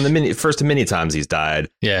just one of the first of many times he's died.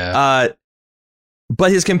 Yeah. But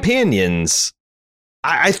his companions,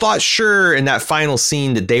 I thought sure in that final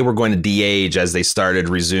scene that they were going to de-age as they started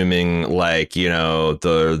resuming, like, you know,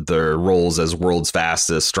 the roles as world's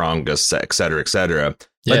fastest, strongest, et cetera, et cetera.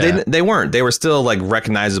 But they weren't. They were still like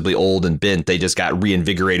recognizably old and bent. They just got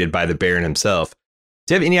reinvigorated by the Baron himself.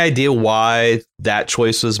 Do you have any idea why that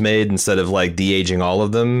choice was made instead of like de-aging all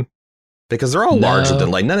of them? Because they're all larger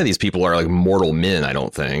than, like, none of these people are like mortal men, I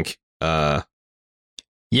don't think. Yeah,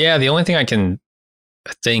 the only thing I can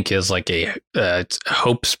think is like a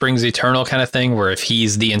hope springs eternal kind of thing, where if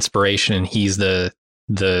he's the inspiration and he's the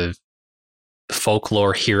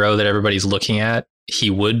folklore hero that everybody's looking at, he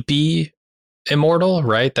would be immortal,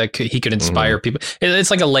 right? He could inspire people.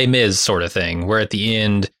 It's like a Les Mis sort of thing, where at the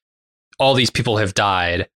end, all these people have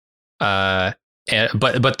died, but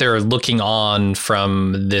they're looking on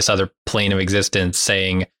from this other plane of existence,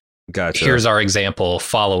 saying, "Gotcha. Here's our example.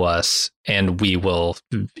 Follow us, and we will,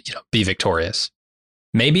 be victorious."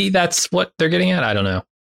 Maybe that's what they're getting at. I don't know.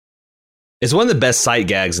 It's one of the best sight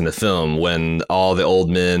gags in the film when all the old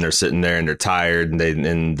men are sitting there and they're tired,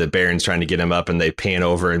 and the Baron's trying to get him up, and they pan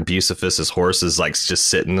over, and Bucephalus' horse is like just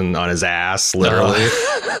sitting on his ass, literally.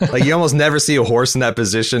 Like, you almost never see a horse in that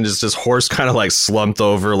position. Just this horse kind of like slumped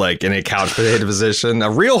over, like in a couch potato position. A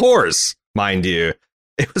real horse, mind you.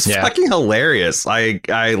 It was fucking hilarious. I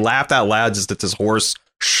laughed out loud just at this horse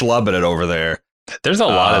schlubbing it over there. There's a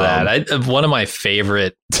lot of that. One of my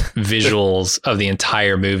favorite visuals of the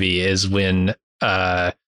entire movie is when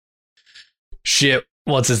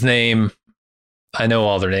what's his name? I know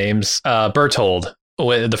all their names. Berthold.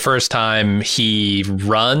 The first time he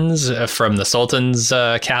runs from the Sultan's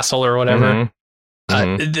castle or whatever.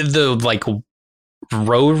 The like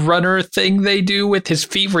road runner thing they do with his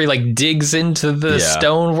feet, where he like digs into the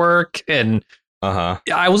stonework, and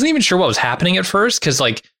I wasn't even sure what was happening at first, because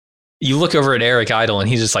like, you look over at Eric Idle and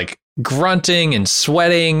he's just like grunting and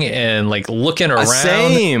sweating and like looking around.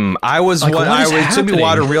 Same. I was like, it took me a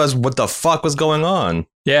while to realize what the fuck was going on.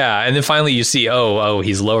 Yeah. And then finally you see,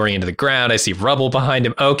 he's lowering into the ground. I see rubble behind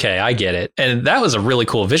him. Okay, I get it. And that was a really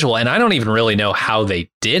cool visual. And I don't even really know how they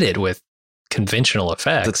did it with conventional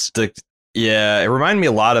effects. Yeah, it reminded me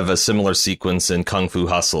a lot of a similar sequence in Kung Fu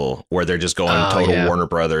Hustle, where they're just going total Warner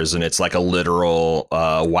Brothers, and it's like a literal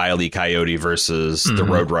Wile E. Coyote versus the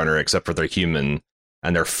Roadrunner, except for they're human,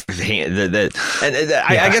 and I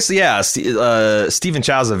guess Stephen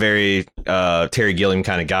Chow's a very Terry Gilliam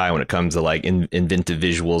kind of guy when it comes to like inventive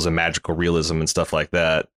visuals and magical realism and stuff like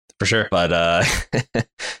that. For sure. But I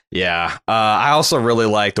also really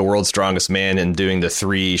like The World's Strongest Man and doing the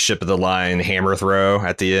 3 ship of the line hammer throw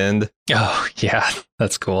at the end. Oh, yeah,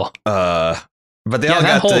 that's cool. But they all that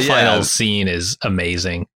got whole final scene is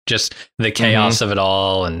amazing. Just the chaos of it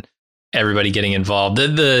all and everybody getting involved.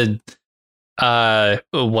 The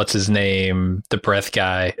what's his name? The breath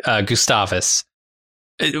guy, Gustavus.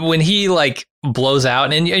 When he like blows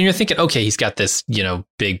out, and you're thinking, okay, he's got this,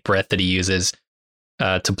 big breath that he uses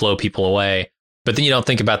to blow people away. But then you don't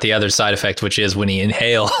think about the other side effect, which is when he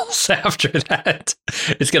inhales after that,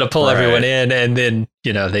 it's going to pull everyone in. And then,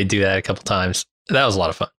 they do that a couple times. That was a lot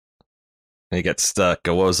of fun. And he got stuck.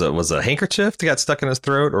 What was it? Was it a handkerchief that got stuck in his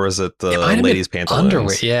throat, or was it the ladies' pantaloons?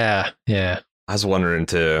 Underwear. Yeah. Yeah. I was wondering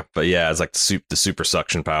too, but yeah, it's like the super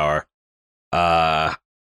suction power. Like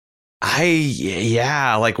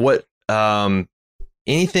what,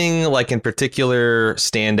 anything like in particular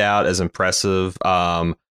stand out as impressive?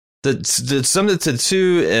 The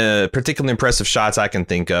two particularly impressive shots I can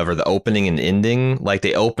think of are the opening and ending. Like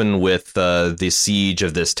they open with the siege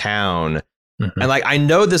of this town, and like I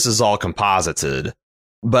know this is all composited,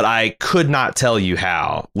 but I could not tell you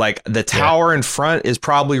how. Like the tower in front is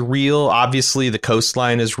probably real. Obviously, the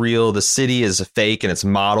coastline is real. The city is a fake and it's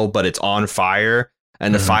model, but it's on fire,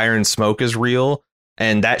 and the fire and smoke is real.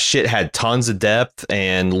 And that shit had tons of depth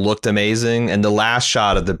and looked amazing. And the last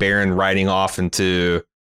shot of the Baron riding off into,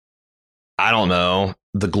 I don't know,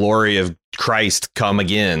 the glory of Christ come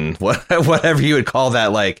again, whatever you would call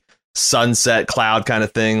that, like sunset cloud kind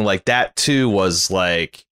of thing. Like that too was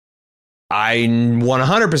like, I'm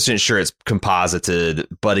 100% sure it's composited,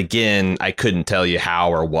 but again, I couldn't tell you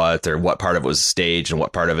how or what part of it was staged and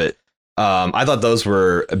what part of it. I thought those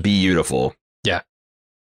were beautiful. Yeah.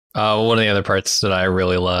 One of the other parts that I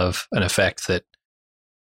really love, an effect that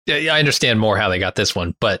I understand more how they got this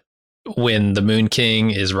one, but when the Moon King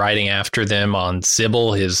is riding after them on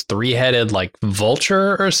Sybil, his 3-headed like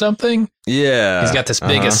vulture or something. Yeah. He's got this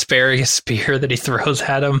big asparagus spear that he throws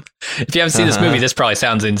at him. If you haven't seen this movie, this probably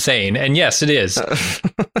sounds insane. And yes, it is.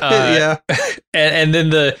 Yeah. And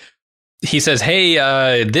then he says,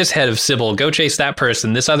 hey, this head of Sybil, go chase that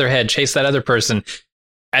person. This other head, chase that other person.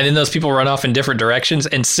 And then those people run off in different directions,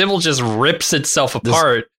 and Sybil just rips itself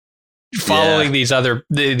apart, following these other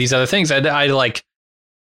things. And I like,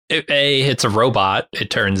 it's a robot, it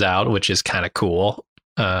turns out, which is kind of cool.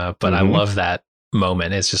 But I love that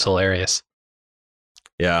moment. It's just hilarious.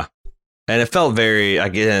 Yeah. And it felt very,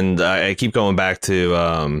 again, I keep going back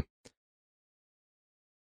to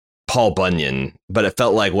Paul Bunyan, but it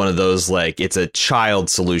felt like one of those, like, it's a child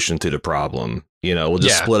solution to the problem. You know, we'll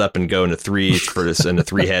just split up and go into three for this, and the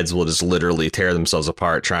three heads will just literally tear themselves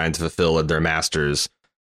apart trying to fulfill their master's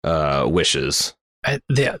wishes.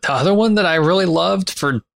 The other one that I really loved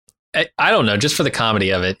for, I don't know, just for the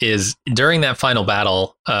comedy of it, is during that final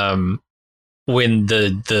battle, when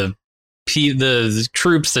the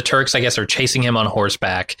troops, the Turks, I guess, are chasing him on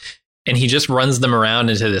horseback, and he just runs them around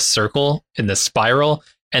into this circle, in this spiral,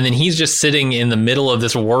 and then he's just sitting in the middle of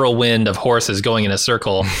this whirlwind of horses going in a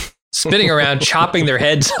circle, spinning around, chopping their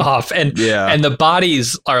heads off, and the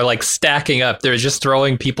bodies are like stacking up. They're just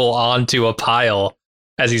throwing people onto a pile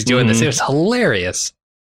as he's doing this. It was hilarious.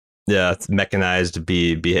 Yeah, it's mechanized to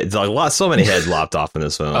be like so many heads lopped off in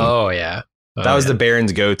this film. Oh yeah. That was the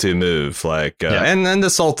Baron's go-to move, like, and then the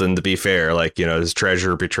Sultan, to be fair, like, you know, his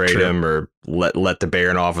treasurer betrayed him, or let the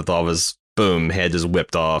Baron off with all of his, boom, head just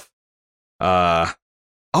whipped off.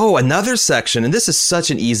 Another section, and this is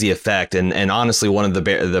such an easy effect, and honestly, one of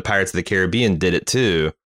the Pirates of the Caribbean did it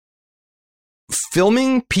too.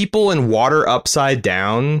 Filming people in water upside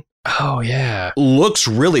down. Oh yeah, looks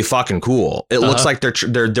really fucking cool. It looks like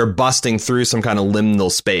they're busting through some kind of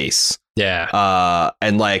liminal space. Yeah.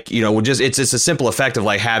 And like, you know, it's a simple effect of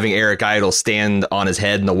like having Eric Idle stand on his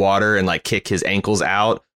head in the water and like kick his ankles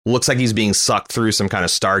out. Looks like he's being sucked through some kind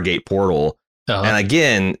of Stargate portal. And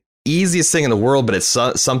again, easiest thing in the world, but it's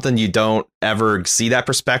something you don't ever see that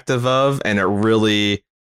perspective of. And it really,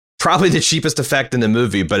 probably the cheapest effect in the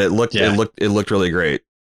movie, but it looked really great.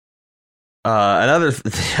 The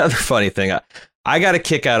other funny thing, I got a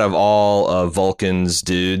kick out of all of Vulcan's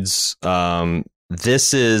dudes.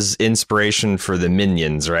 This is inspiration for the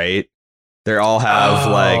Minions, right? They all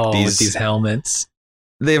have these helmets.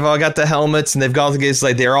 They've all got the helmets, and they've got these,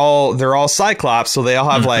 like, they're all Cyclops, so they all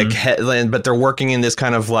have but they're working in this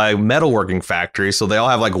kind of like metalworking factory, so they all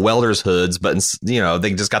have like welder's hoods, but you know,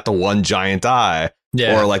 they just got the one giant eye,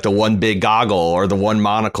 or like the one big goggle, or the one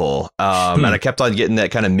monocle. And I kept on getting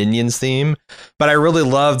that kind of Minions theme, but I really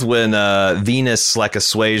loved when Venus, like,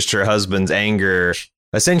 assuaged her husband's anger.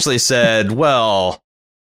 Essentially said, well,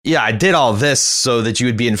 yeah, I did all this so that you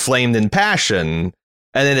would be inflamed in passion.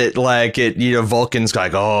 And then Vulcan's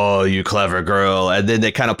like, oh, you clever girl. And then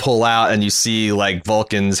they kind of pull out, and you see like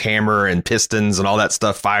Vulcan's hammer and pistons and all that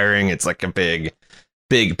stuff firing. It's like a big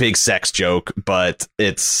sex joke, but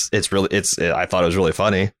I thought it was really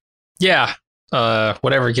funny. Yeah.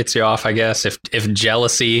 Whatever gets you off, I guess. If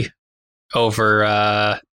jealousy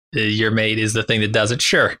over your mate is the thing that does it,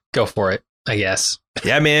 sure, go for it, I guess.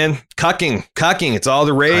 Yeah, man. Cucking. It's all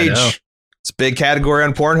the rage. It's a big category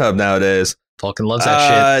on Pornhub nowadays. Vulcan loves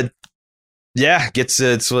that shit. Yeah, it's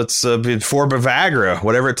for Viagra.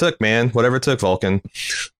 Whatever it took, man. Whatever it took, Vulcan.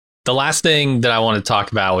 The last thing that I want to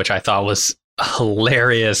talk about, which I thought was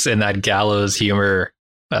hilarious in that gallows humor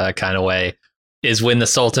kind of way, is when the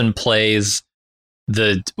Sultan plays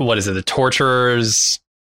the torturer's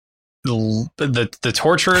the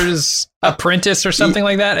torturer's apprentice or something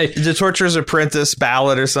like that. The torturer's apprentice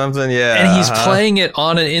ballad or something. Yeah. And he's playing it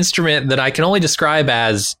on an instrument that I can only describe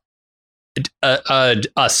as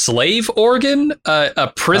a slave organ,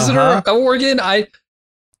 a prisoner organ.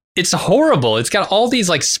 It's horrible. It's got all these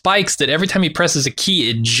like spikes that every time he presses a key,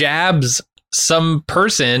 it jabs some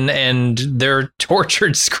person, and their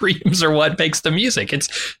tortured screams are what makes the music.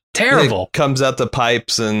 It's terrible. It comes out the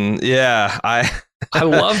pipes, and I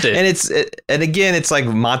loved it. And again, it's like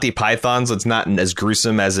Monty Python, so it's not as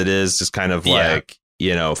gruesome as it is just kind of like,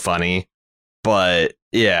 you know, funny. But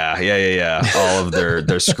yeah. All of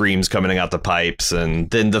their screams coming out the pipes, and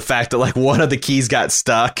then the fact that like one of the keys got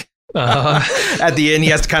stuck. At the end, he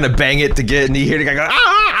has to kind of bang it to get, and you hear the guy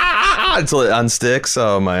go until it unsticks.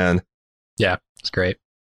 Oh man. Yeah, it's great.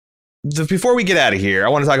 Before we get out of here, I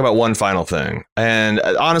want to talk about one final thing. And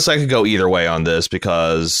honestly, I could go either way on this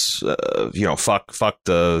because, fuck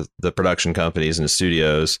the production companies and the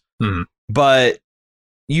studios. But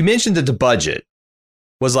you mentioned that the budget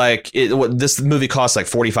was like, this movie cost like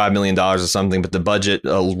 $45 million or something, but the budget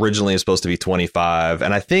originally is supposed to be 25.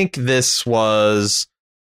 And I think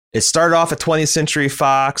it started off at 20th Century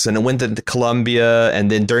Fox, and it went into Columbia.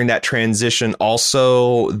 And then during that transition,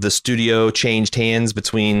 also the studio changed hands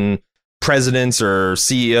between presidents or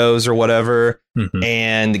CEOs or whatever.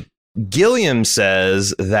 And Gilliam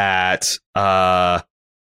says that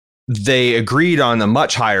they agreed on a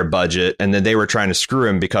much higher budget, and then they were trying to screw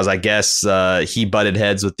him because I guess he butted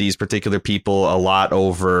heads with these particular people a lot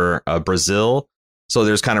over Brazil. So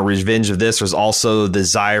there's kind of revenge of this. There's also the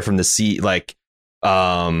desire from the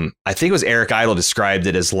I think it was Eric Idle described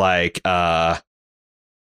it as like a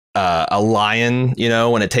lion, you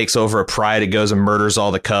know, when it takes over a pride, it goes and murders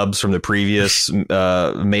all the cubs from the previous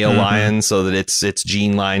male lion, so that its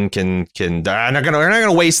gene line can we're not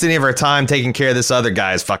gonna waste any of our time taking care of this other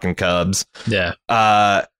guy's fucking cubs. Yeah.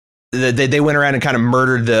 They went around and kind of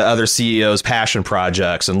murdered the other CEO's passion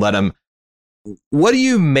projects and let him. What do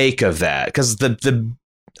you make of that? Because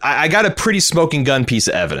I got a pretty smoking gun piece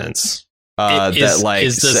of evidence.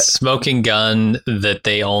 Is the smoking gun that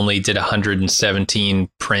they only did 117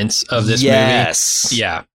 prints of this movie? Yes.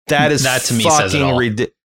 Yeah. That to me says it all.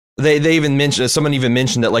 They even mentioned, someone even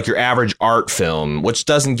mentioned that like your average art film, which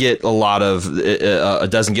doesn't get a lot of,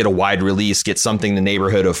 doesn't get a wide release, gets something in the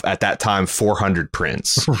neighborhood of, at that time, 400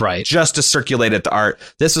 prints. Right. Just to circulate at the art.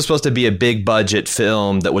 This was supposed to be a big budget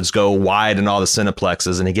film that would go wide in all the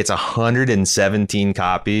cineplexes, and it gets 117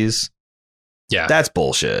 copies. Yeah. That's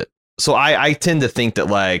bullshit. So I tend to think that,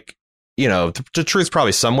 like, you know, the truth's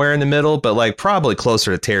probably somewhere in the middle, but like probably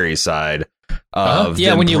closer to Terry's side.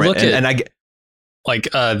 Yeah, when you look at and I get like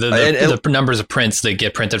the numbers of prints that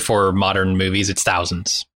get printed for modern movies, it's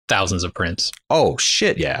thousands of prints. Oh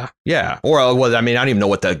shit, yeah. Or well, I mean, I don't even know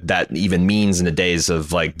what that even means in the days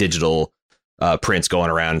of like digital prints going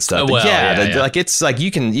around and stuff. Well, yeah, like it's like you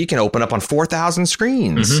can open up on 4,000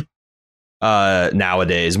 screens.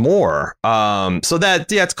 Nowadays more. So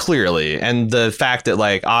that's clearly, and the fact that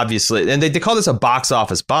like obviously, and they call this a box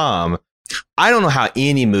office bomb. I don't know how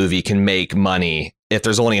any movie can make money if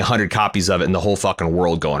there's only 100 copies of it in the whole fucking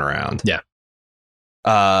world going around. Yeah.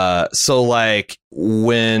 So like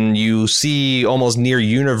when you see almost near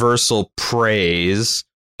universal praise,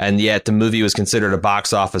 and yet the movie was considered a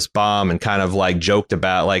box office bomb and kind of like joked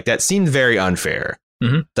about, like that seemed very unfair.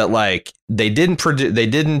 That like they didn't promote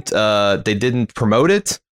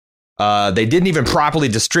it. They didn't even properly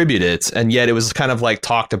distribute it, and yet it was kind of like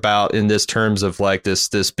talked about in this terms of like this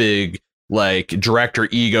big like director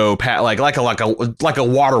ego, like a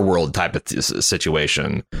Waterworld type of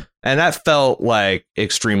situation, and that felt like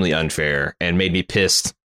extremely unfair and made me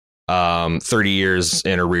pissed. 30 years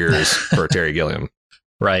in arrears for Terry Gilliam.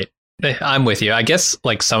 Right, I'm with you. I guess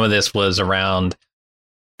like some of this was around.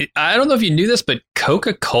 I don't know if you knew this, but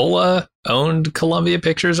Coca-Cola owned Columbia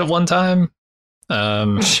Pictures at one time.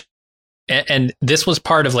 And this was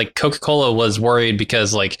part of like Coca-Cola was worried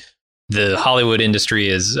because like the Hollywood industry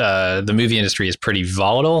is the movie industry is pretty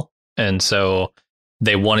volatile. And so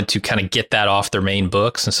they wanted to kind of get that off their main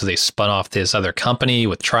books. And so they spun off this other company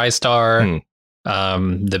with TriStar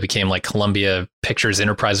that became like Columbia Pictures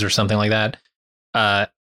Enterprises or something like that.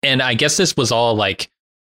 And I guess this was all like,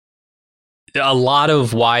 a lot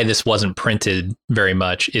of why this wasn't printed very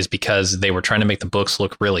much is because they were trying to make the books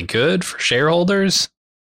look really good for shareholders.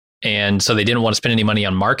 And so they didn't want to spend any money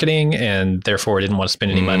on marketing, and therefore didn't want to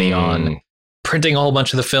spend any money on printing a whole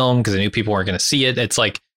bunch of the film because they knew people weren't going to see it. It's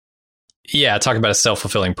like, yeah, talk about a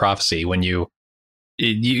self-fulfilling prophecy when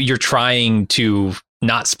you're trying to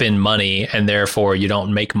not spend money and therefore you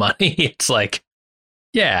don't make money. It's like,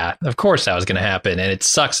 yeah, of course that was going to happen. And it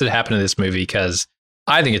sucks that it happened in this movie because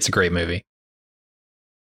I think it's a great movie.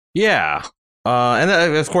 Yeah. And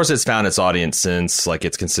of course it's found its audience since, like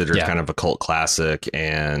it's considered kind of a cult classic,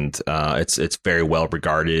 and it's very well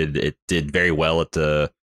regarded. It did very well at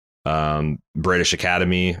the British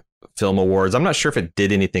Academy Film Awards. I'm not sure if it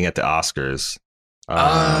did anything at the Oscars.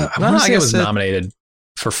 I guess it was nominated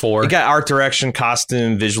for 4. It got art direction,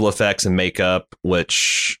 costume, visual effects, and makeup,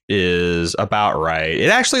 which is about right. It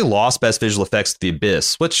actually lost Best Visual Effects to The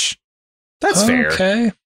Abyss, which that's fair.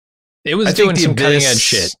 Okay. It was doing some cutting edge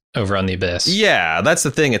shit over on The Abyss. Yeah, that's the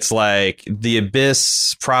thing. It's like The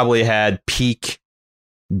Abyss probably had peak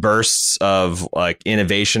bursts of like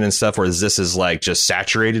innovation and stuff, whereas this is like just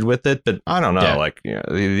saturated with it. But I don't know, like, you know,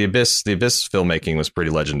 the Abyss filmmaking was pretty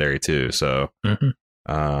legendary too. So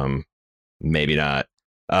maybe not.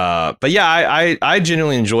 But yeah, I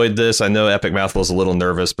genuinely enjoyed this. I know Epic Mouth was a little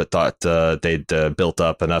nervous, but thought they'd built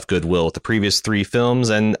up enough goodwill with the previous 3 films.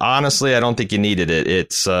 And honestly, I don't think you needed it.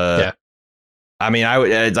 It's I mean, I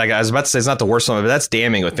was about to say it's not the worst one, but that's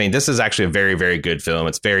damning with faint. This is actually a very, very good film.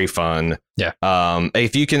 It's very fun. Yeah.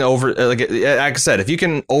 If you can like I said, if you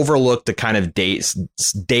can overlook the kind of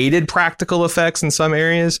dated practical effects in some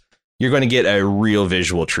areas, you're going to get a real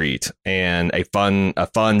visual treat and a fun,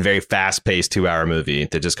 very fast paced 2-hour movie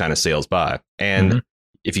that just kind of sails by. And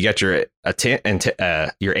if you got your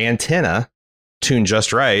antenna tuned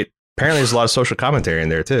just right, apparently there's a lot of social commentary in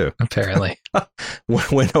there too. Apparently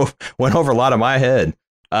went over a lot of my head.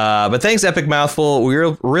 But thanks, Epic Mouthful. We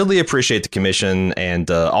really appreciate the commission and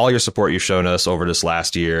all your support you've shown us over this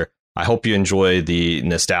last year. I hope you enjoy the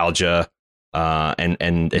nostalgia and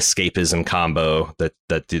escapism combo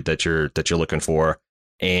that you're looking for.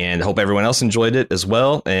 And I hope everyone else enjoyed it as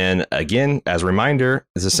well. And again, as a reminder,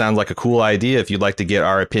 this sounds like a cool idea. If you'd like to get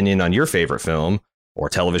our opinion on your favorite film or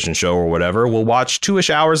television show or whatever, we'll watch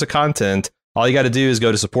 2-ish hours of content. All you got to do is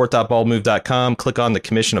go to support.baldmove.com, click on the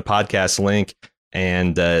Commission a Podcast link,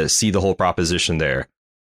 and see the whole proposition there.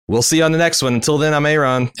 We'll see you on the next one. Until then, I'm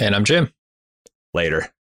Aaron. And I'm Jim.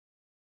 Later.